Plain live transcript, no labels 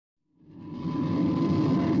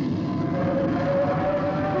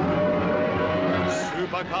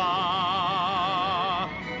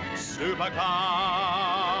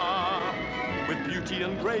supercar. With beauty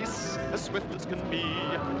and grace, as swift as can be,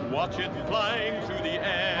 watch it flying through the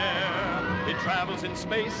air. It travels in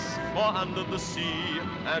space or under the sea,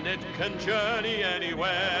 and it can journey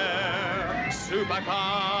anywhere. Supercar,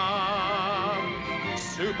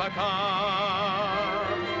 supercar.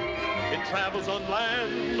 It travels on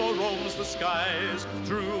land or roams the skies,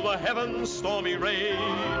 through the heavens' stormy rage.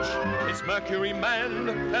 It's Mercury manned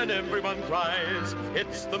and everyone cries,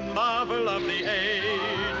 it's the marvel of the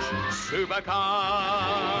age. Supercar,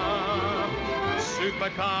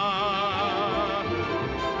 supercar,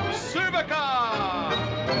 supercar!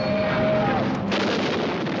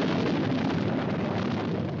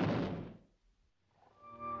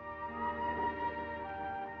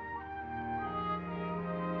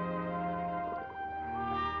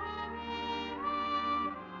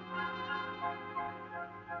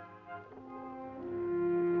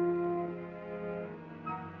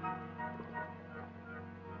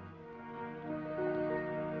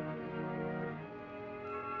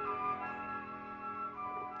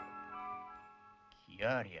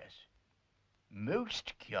 Curious.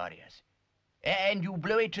 Most curious. And you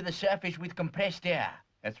blow it to the surface with compressed air.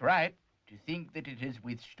 That's right. To think that it has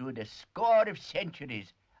withstood a score of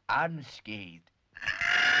centuries unscathed.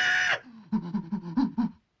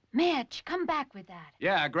 Mitch, come back with that.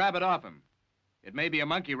 Yeah, grab it off him. It may be a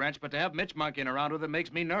monkey wrench, but to have Mitch monkeying around with it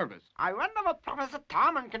makes me nervous. I wonder what Professor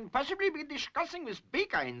Tarman can possibly be discussing with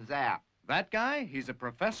Beaker in there. That guy? He's a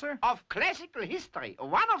professor? Of classical history,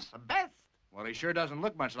 one of the best. Well, he sure doesn't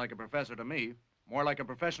look much like a professor to me. More like a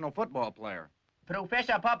professional football player.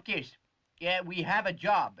 Professor Popkiss, we have a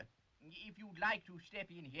job. If you'd like to step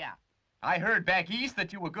in here. I heard back east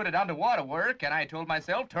that you were good at underwater work, and I told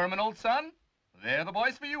myself, Terman, old son, they're the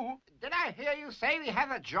boys for you. Did I hear you say we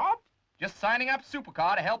have a job? Just signing up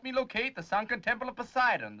Supercar to help me locate the Sunken Temple of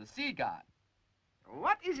Poseidon, the sea god.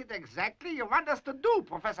 What is it exactly you want us to do,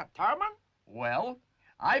 Professor Terman? Well,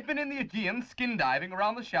 I've been in the Aegean skin diving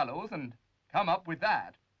around the shallows and come up with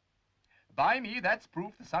that. By me, that's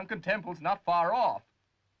proof the Sunken Temple's not far off,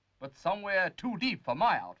 but somewhere too deep for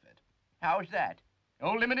my outfit. How's that?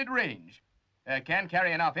 Oh, limited range. Can't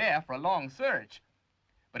carry enough air for a long search.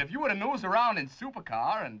 But if you were to nose around in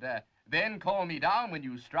Supercar and then call me down when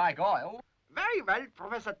you strike oil... Very well,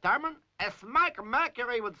 Professor Terman. As Mike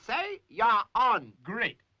Mercury would say, you're on.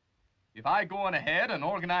 Great. If I go on ahead and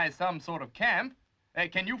organize some sort of camp,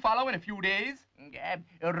 can you follow in a few days?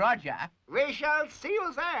 Roger. We shall see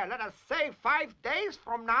you there, let us say 5 days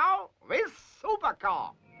from now, with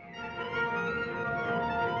Supercar.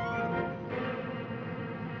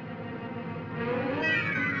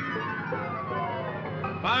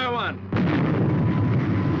 Fire one.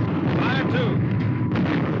 Fire two.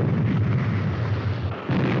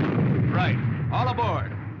 Right. All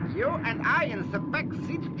aboard. You and I in the back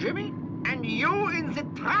seat, Jimmy, and you in the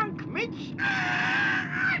trunk, Mitch.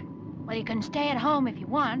 Well, you can stay at home if you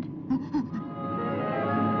want.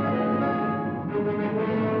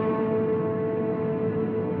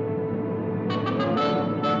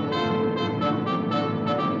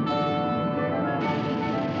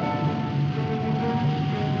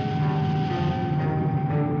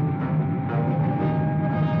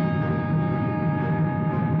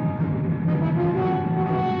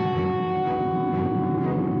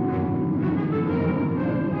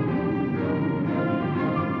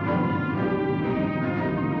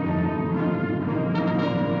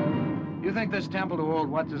 You think this temple to old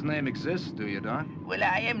what's-his-name exists, do you, Don? Well,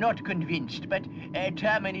 I am not convinced, but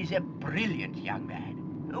Terman is a brilliant young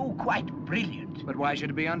man. Oh, quite brilliant. But why should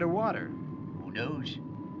it be underwater? Who knows?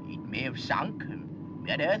 It may have sunk.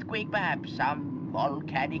 An earthquake, perhaps. Some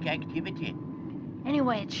volcanic activity.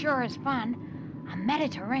 Anyway, it sure is fun. A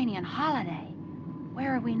Mediterranean holiday.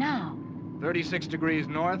 Where are we now? 36 degrees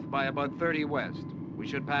north by about 30 west. We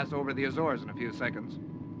should pass over the Azores in a few seconds.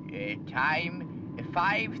 Time,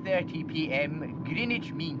 5:30 p.m.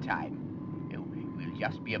 Greenwich Mean Time. We'll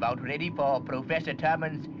just be about ready for Professor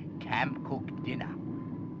Terman's camp-cooked dinner.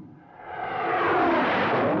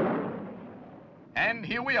 And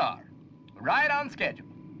here we are, right on schedule.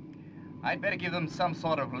 I'd better give them some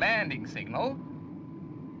sort of landing signal.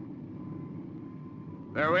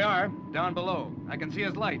 There we are, down below. I can see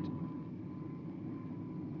his light.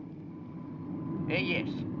 Yes,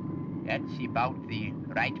 that's about the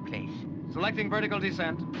right place. Selecting vertical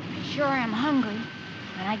descent. Sure am hungry,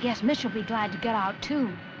 and I guess Mitch will be glad to get out, too.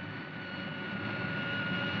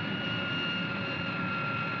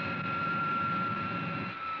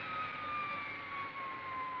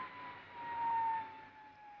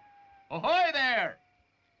 Ahoy there!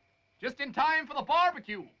 Just in time for the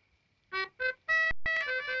barbecue.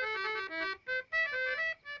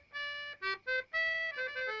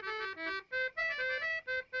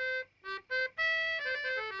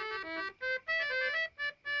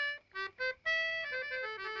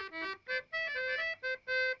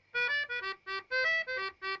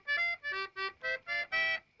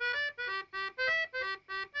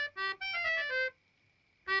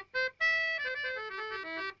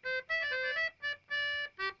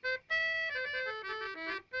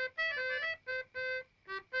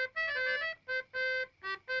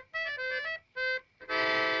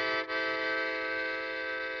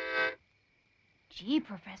 Gee,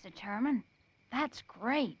 Professor Terman, that's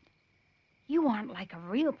great. You aren't like a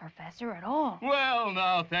real professor at all. Well,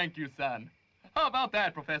 now, thank you, son. How about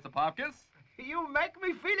that, Professor Popkins? You make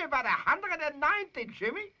me feel about 190,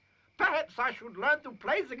 Jimmy. Perhaps I should learn to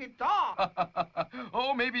play the guitar.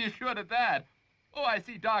 Oh, maybe you should at that. Oh, I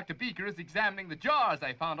see Dr. Beaker is examining the jars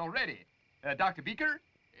I found already. Dr. Beaker?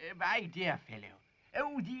 My dear fellow,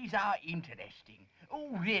 oh, these are interesting.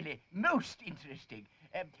 Oh, really, most interesting.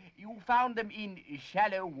 You found them in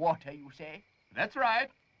shallow water, you say? That's right.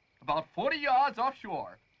 About 40 yards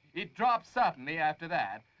offshore. It dropped suddenly after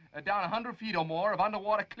that, down 100 feet or more of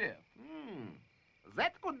underwater cliff.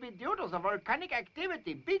 That could be due to the volcanic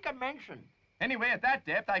activity Beaker mentioned. Anyway, at that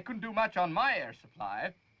depth, I couldn't do much on my air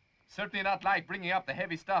supply. Certainly not like bringing up the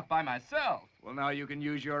heavy stuff by myself. Well, now you can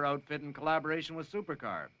use your outfit in collaboration with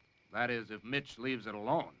Supercar. That is, if Mitch leaves it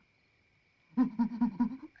alone. I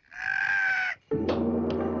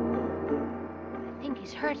think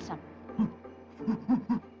he's heard something.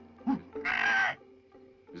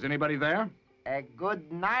 Is anybody there? A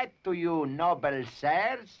good night to you, noble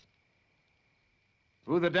sirs.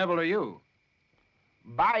 Who the devil are you?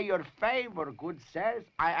 By your favor, good sirs,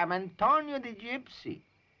 I am Antonio the Gypsy,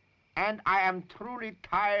 and I am truly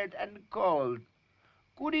tired and cold.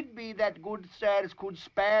 Could it be that good sirs could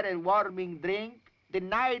spare a warming drink? The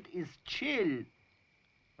night is chill.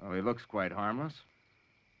 Oh, he looks quite harmless.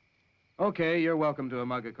 Okay, you're welcome to a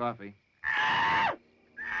mug of coffee.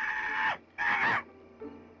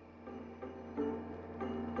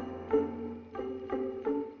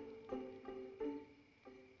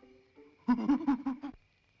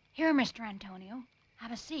 Here, Mr. Antonio,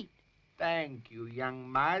 have a seat. Thank you, young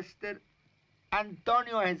master.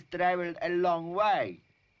 Antonio has traveled a long way.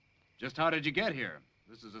 Just how did you get here?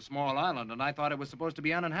 This is a small island, and I thought it was supposed to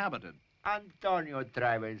be uninhabited. Antonio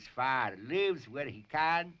travels far, lives where he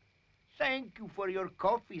can. Thank you for your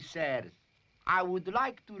coffee, sirs. I would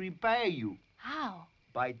like to repay you How?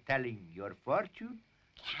 by telling your fortune.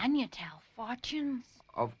 Can you tell fortunes?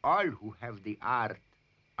 Of all who have the art,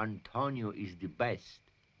 Antonio is the best.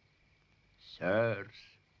 Sirs,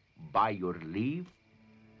 by your leave.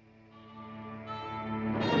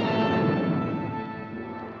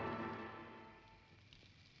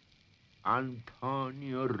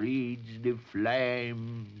 Antonio reads the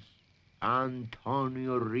flames.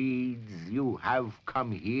 Antonio reads you have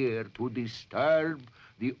come here to disturb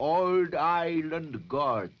the old island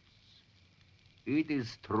gods. It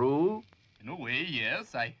is true? In a way,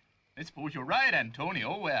 yes. I suppose you're right,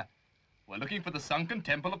 Antonio. We're looking for the Sunken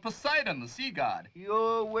Temple of Poseidon, the sea god.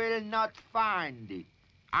 You will not find it.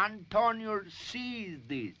 Antonio sees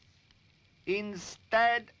this.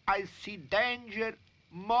 Instead, I see danger,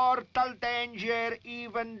 mortal danger,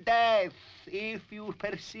 even death, if you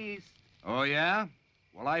persist. Oh, yeah?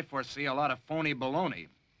 Well, I foresee a lot of phony baloney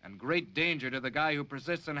and great danger to the guy who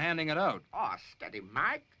persists in handing it out. Oh, steady,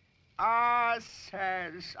 Mike. Ah,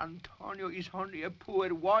 sirs, Antonio is only a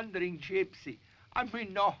poor wandering gypsy. I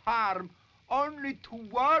mean no harm, only to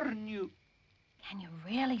warn you. Can you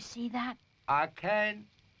really see that? I can,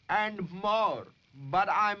 and more, but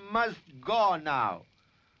I must go now.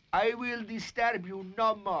 I will disturb you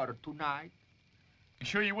no more tonight. You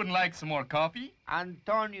sure you wouldn't like some more coffee?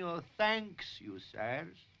 Antonio thanks you,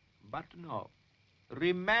 sirs, but no.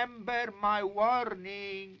 Remember my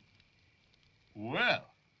warning. Well,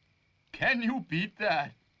 can you beat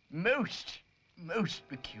that? Most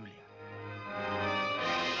peculiar.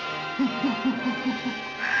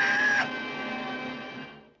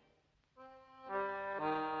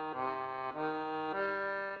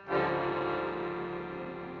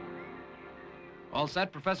 All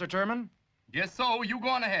set, Professor Terman? Guess so. You go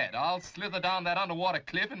on ahead. I'll slither down that underwater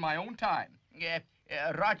cliff in my own time.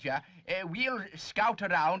 Roger, we'll scout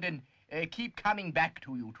around and keep coming back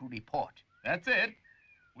to you to report. That's it.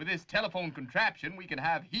 With this telephone contraption, we can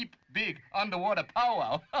have heap big underwater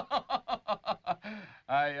powwow.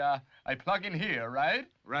 I plug in here, right?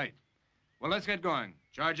 Right. Well, let's get going.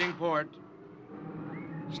 Charging port.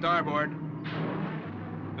 Starboard.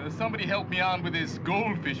 Somebody help me on with this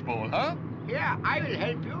goldfish bowl, huh? Here, I will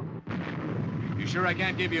help you. You sure I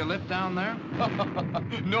can't give you a lift down there?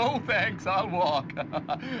 No, thanks. I'll walk.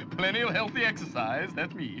 Plenty of healthy exercise.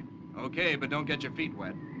 That's me. Okay, but don't get your feet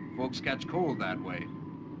wet. Folks catch cold that way.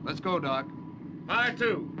 Let's go, Doc. Fire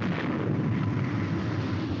two.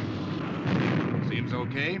 Seems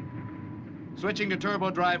okay. Switching to turbo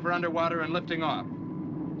drive for underwater and lifting off.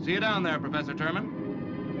 See you down there, Professor Terman.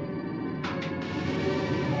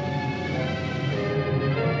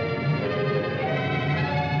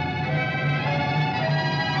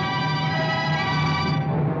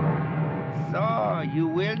 So, you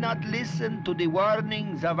will not listen to the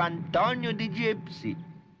warnings of Antonio the Gypsy.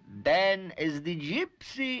 Then as the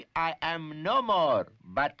Gypsy I am no more,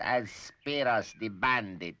 but as Spiros the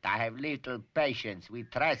Bandit I have little patience with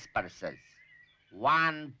trespassers.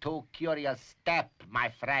 One too curious step, my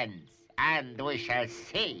friends, and we shall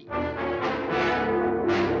see.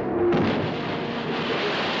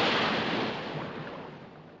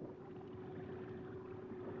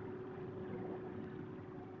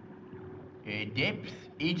 Depth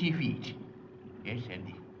 80 feet. Yes, and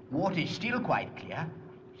the water's still quite clear.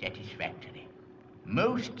 Satisfactory.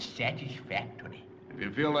 Most satisfactory. If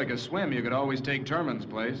you feel like a swim, you could always take Terman's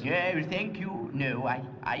place. Oh, thank you. No,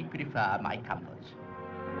 I prefer my comforts.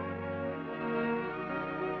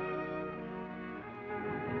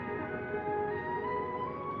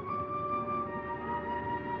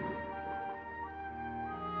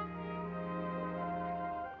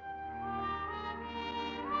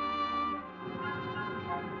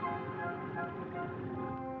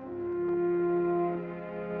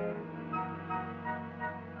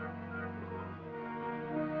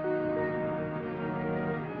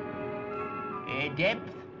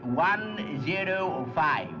 Depth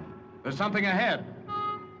 105. There's something ahead.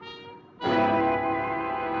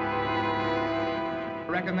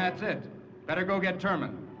 Reckon that's it. Better go get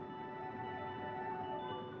Terman.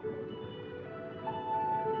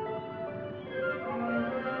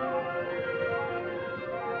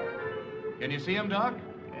 Can you see him, Doc?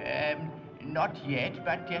 Not yet,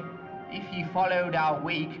 but if he followed our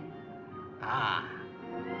wake... Ah.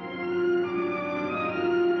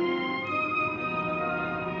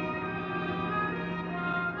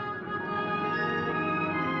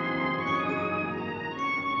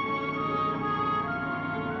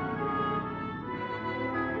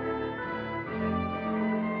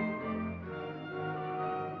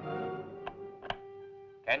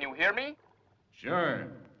 Can you hear me? Sure.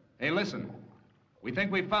 Hey, listen. We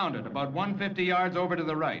think we found it, about 150 yards over to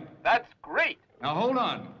the right. That's great. Now, hold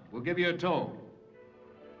on. We'll give you a tow.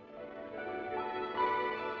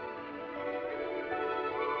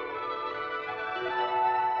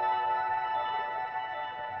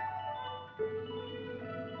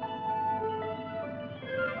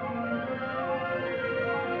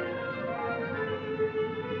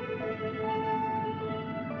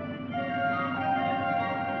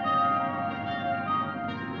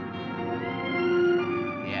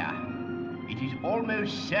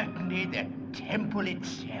 Almost certainly the temple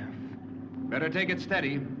itself. Better take it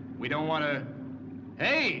steady. We don't want to...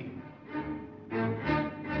 Hey!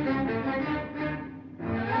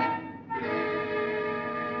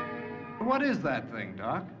 What is that thing,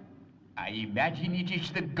 Doc? I imagine it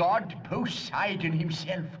is the god Poseidon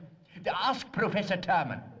himself. Ask Professor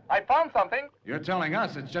Terman. I found something. You're telling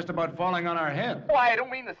us it's just about falling on our head. Why, I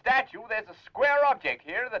don't mean the statue. There's a square object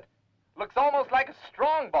here that looks almost like a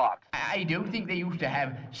strong box. I don't think they used to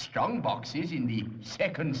have strong boxes in the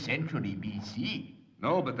 2nd century BC.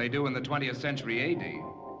 No, but they do in the 20th century AD.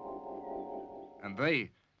 And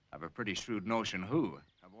they have a pretty shrewd notion who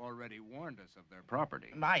have already warned us of their property.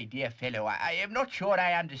 My dear fellow, I am not sure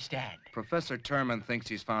I understand. Professor Terman thinks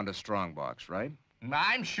he's found a strong box, right?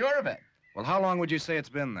 I'm sure of it. Well, how long would you say it's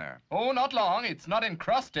been there? Oh, not long. It's not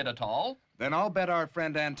encrusted at all. Then I'll bet our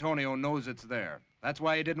friend Antonio knows it's there. That's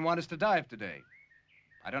why he didn't want us to dive today.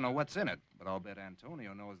 I don't know what's in it, but I'll bet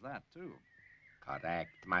Antonio knows that, too.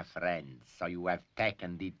 Correct, my friends. So you have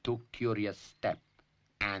taken the too curious step,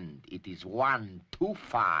 and it is one too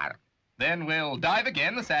far. Then we'll dive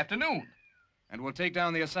again this afternoon. And we'll take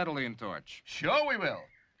down the acetylene torch. Sure we will.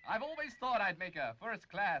 I've always thought I'd make a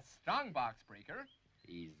first-class strongbox breaker.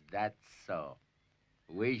 Is that so?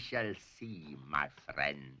 We shall see, my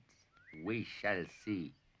friends. We shall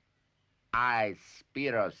see. I,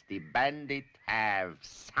 Spiros the Bandit, have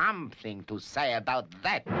something to say about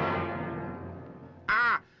that.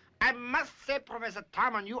 I must say, Professor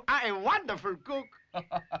Terman, you are a wonderful cook.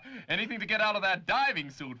 Anything to get out of that diving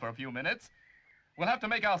suit for a few minutes. We'll have to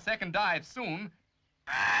make our second dive soon.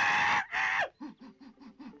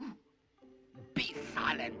 Be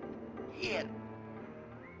silent. Here.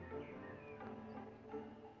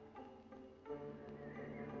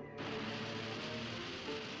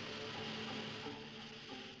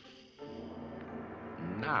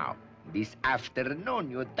 Now, this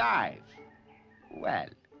afternoon you dive. Well,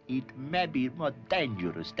 it may be more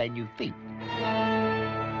dangerous than you think.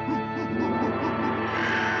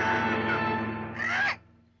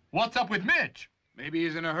 What's up with Mitch? Maybe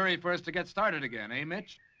he's in a hurry for us to get started again, eh,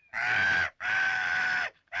 Mitch?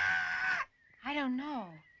 I don't know.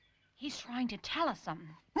 He's trying to tell us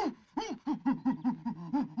something.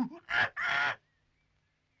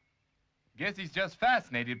 Guess he's just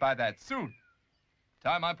fascinated by that suit.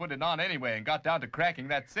 Time I put it on anyway and got down to cracking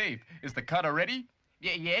that safe. Is the cutter ready?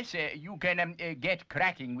 Yes, you can get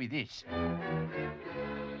cracking with this.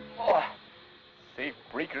 Oh, safe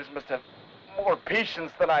breakers must have more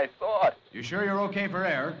patience than I thought. You sure you're okay for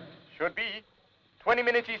air? Should be. 20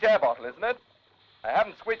 minutes each air bottle, isn't it? I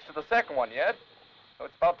haven't switched to the second one yet, so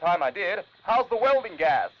it's about time I did. How's the welding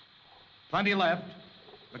gas? Plenty left.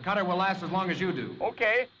 The cutter will last as long as you do.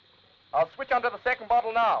 Okay. I'll switch onto the second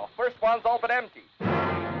bottle now. First one's all but empty.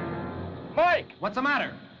 Mike! What's the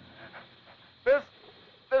matter? There's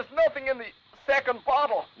nothing in the second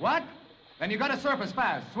bottle. What? Then you gotta surface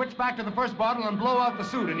fast. Switch back to the first bottle and blow out the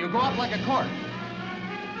suit, and you'll go up like a cork.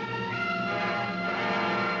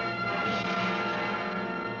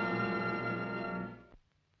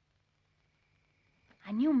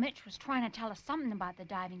 I knew Mitch was trying to tell us something about the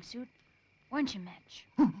diving suit. Weren't you, Mitch?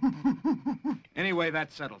 Anyway,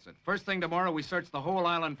 that settles it. First thing tomorrow, we search the whole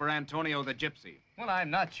island for Antonio the Gypsy. Well, I'm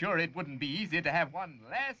not sure it wouldn't be easier to have one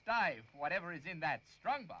last dive for whatever is in that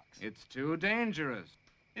strongbox. It's too dangerous.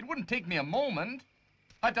 It wouldn't take me a moment.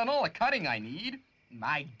 I've done all the cutting I need.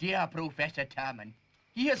 My dear Professor Terman,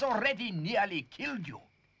 he has already nearly killed you.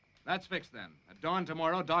 That's fixed then. At dawn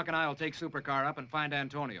tomorrow, Doc and I will take Supercar up and find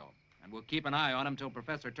Antonio. And we'll keep an eye on him till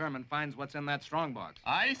Professor Terman finds what's in that strongbox.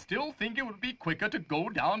 I still think it would be quicker to go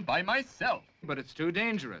down by myself. But it's too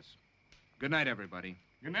dangerous. Good night, everybody.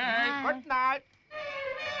 Good night. Good night.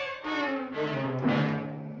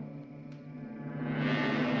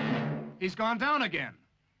 He's gone down again.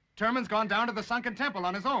 Terman's gone down to the Sunken Temple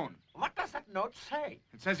on his own. What does that note say?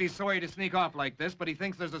 It says he's sorry to sneak off like this, but he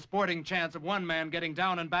thinks there's a sporting chance of one man getting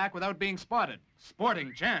down and back without being spotted.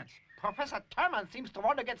 Sporting chance. Professor Terman seems to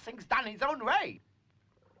want to get things done his own way.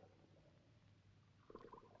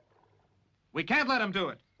 We can't let him do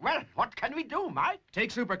it. Well, what can we do, Mike? Take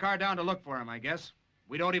Supercar down to look for him, I guess.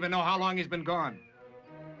 We don't even know how long he's been gone.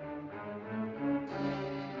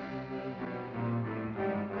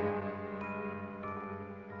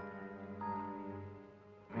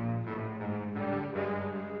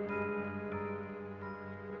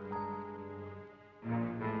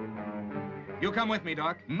 You come with me,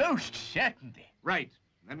 Doc. Most certainly. Right.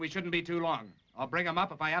 Then we shouldn't be too long. I'll bring him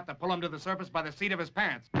up if I have to pull him to the surface by the seat of his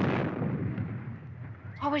pants.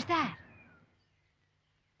 What was that?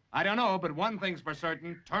 I don't know, but one thing's for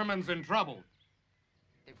certain. Terman's in trouble.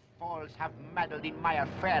 The fools have meddled in my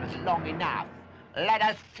affairs long enough. Let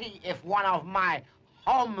us see if one of my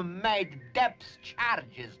homemade depth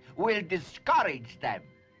charges will discourage them.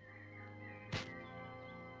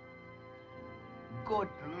 Good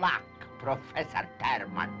luck, Professor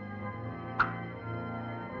Terman.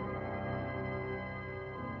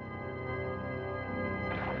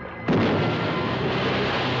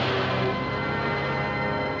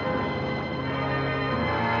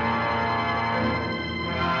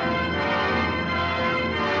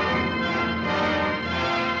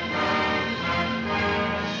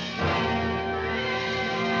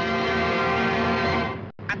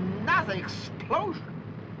 Another explosion.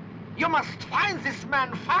 You must find this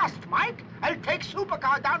man fast, Mike. I'll take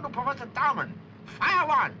Supercar down to Professor Terman. Fire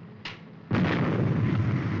one.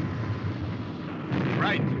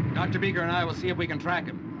 Right. Dr. Beaker and I will see if we can track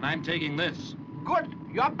him. And I'm taking this. Good.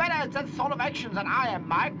 You're better at that sort of action than I am,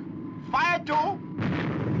 Mike. Fire two.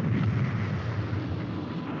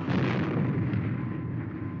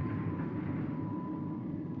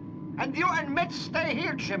 And you and Mitch stay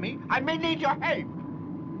here, Jimmy. I may need your help.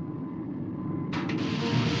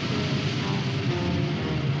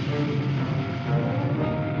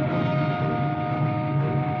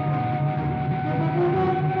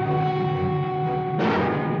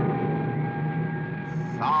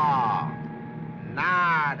 So,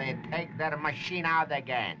 now they take their machine out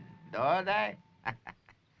again, do they?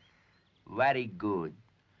 Very good.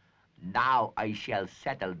 Now I shall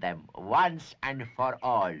settle them once and for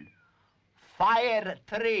all. Fire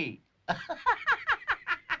three.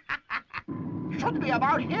 Should be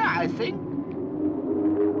about here, I think.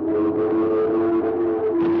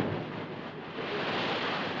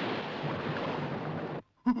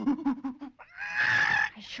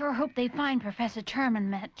 I sure hope they find Professor Terman,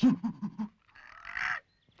 Mitch.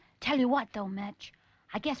 Tell you what, though, Mitch.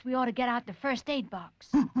 I guess we ought to get out the first aid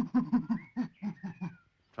box.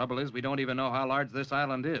 Trouble is, we don't even know how large this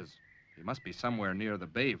island is. He must be somewhere near the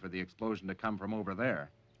bay for the explosion to come from over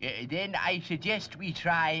there. Then I suggest we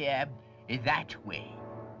try that way.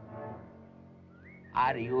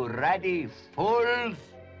 Are you ready, fools?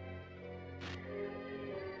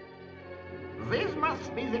 These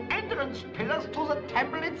must be the entrance pillars to the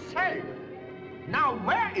temple itself. Now,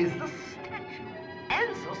 where is the statue?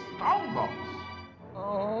 answer strongbox.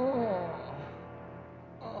 Oh.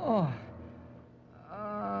 Oh.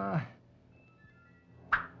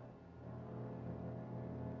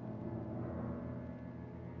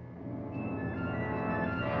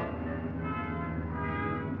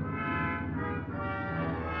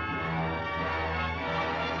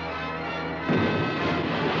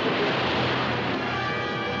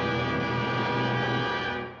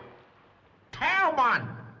 Herman!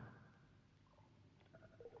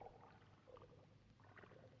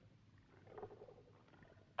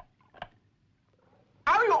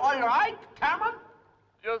 Are you all right, Herman?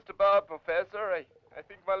 Just about, Professor. I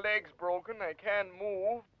think my leg's broken. I can't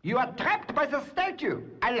move. You are trapped by the statue.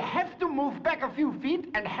 I'll have to move back a few feet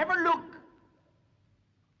and have a look.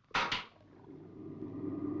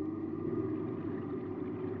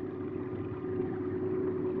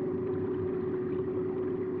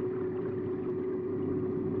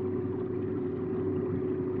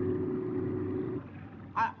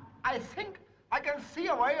 I think I can see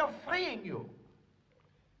a way of freeing you.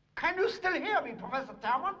 Can you still hear me, Professor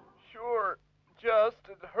Talman? Sure. Just,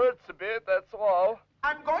 it hurts a bit, that's all.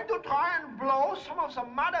 I'm going to try and blow some of the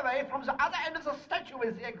mud away from the other end of the statue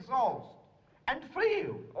with the exhaust and free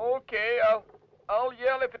you. Okay, I'll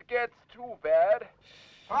yell if it gets too bad.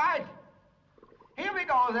 Right. Here we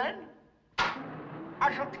go, then.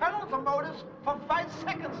 I shall turn on the motors for 5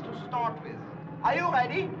 seconds to start with. Are you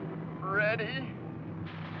ready? Ready?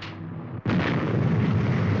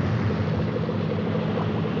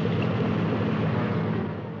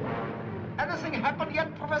 Anything happened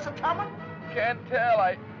yet, Professor Talman? Can't tell.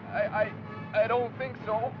 I don't think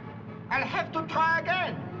so. I'll have to try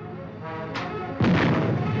again.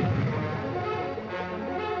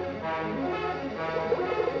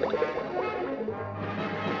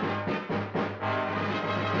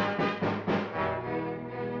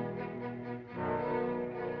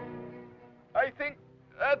 I think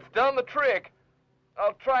that's done the trick.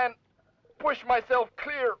 I'll try and push myself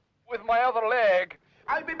clear with my other leg.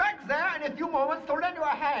 I'll be back there in a few moments to lend you a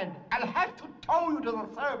hand. I'll have to tow you to the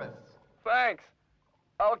service. Thanks.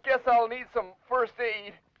 I guess I'll need some first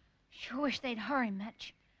aid. Sure wish they'd hurry,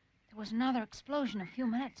 Mitch. There was another explosion a few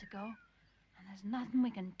minutes ago, and there's nothing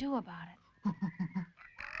we can do about it.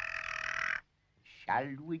 Shall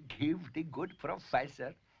we give the good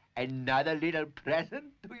professor another little present,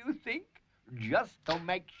 do you think? Just to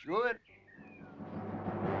make sure.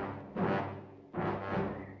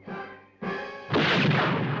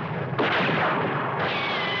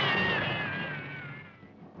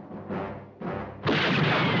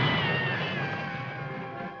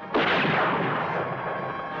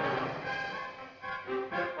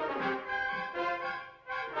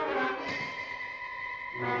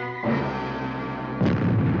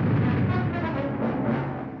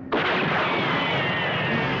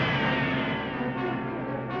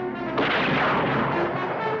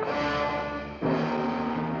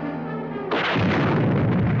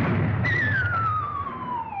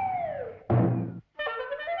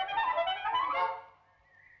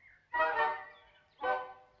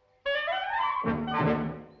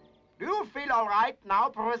 Do you feel all right now,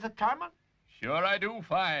 Professor Talman? Sure I do,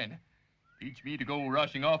 fine. Teach me to go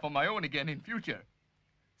rushing off on my own again in future.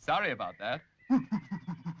 Sorry about that.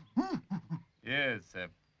 Yes,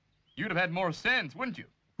 you'd have had more sense, wouldn't you?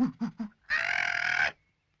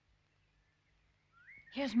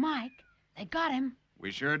 Here's Mike. They got him.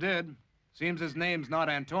 We sure did. Seems his name's not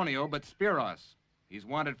Antonio, but Spiros. He's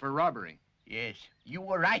wanted for robbery. Yes, you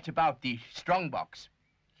were right about the strongbox.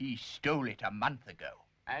 He stole it a month ago.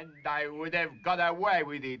 And I would have got away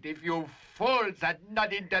with it if you fools had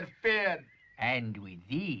not interfered. And with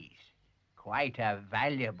these, quite a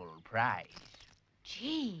valuable prize.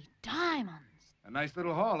 Gee, diamonds. A nice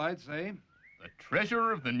little haul, I'd say. The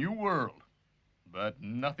treasure of the new world. But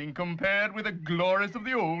nothing compared with the glories of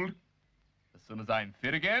the old. As soon as I'm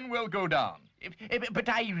fit again, we'll go down. But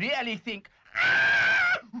I really think...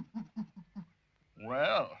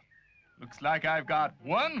 Well, looks like I've got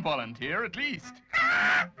one volunteer at least.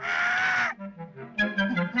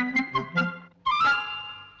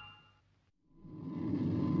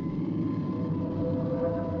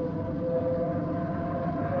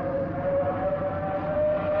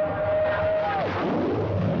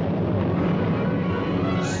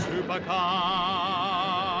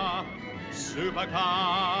 Supercar,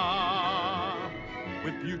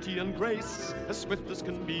 with beauty and grace, as swift as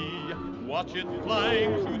can be. Watch it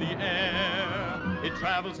flying through the air. It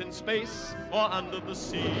travels in space or under the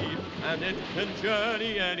sea, and it can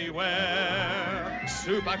journey anywhere.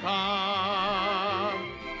 Supercar,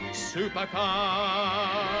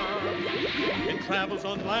 supercar. It travels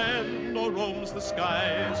on land or roams the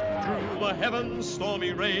skies, through the heavens'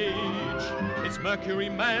 stormy rage. It's Mercury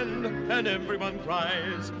Man, and everyone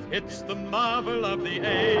cries, it's the marvel of the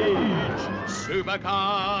age.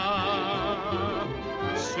 Supercar,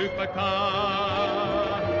 supercar,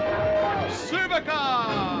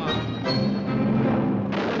 supercar!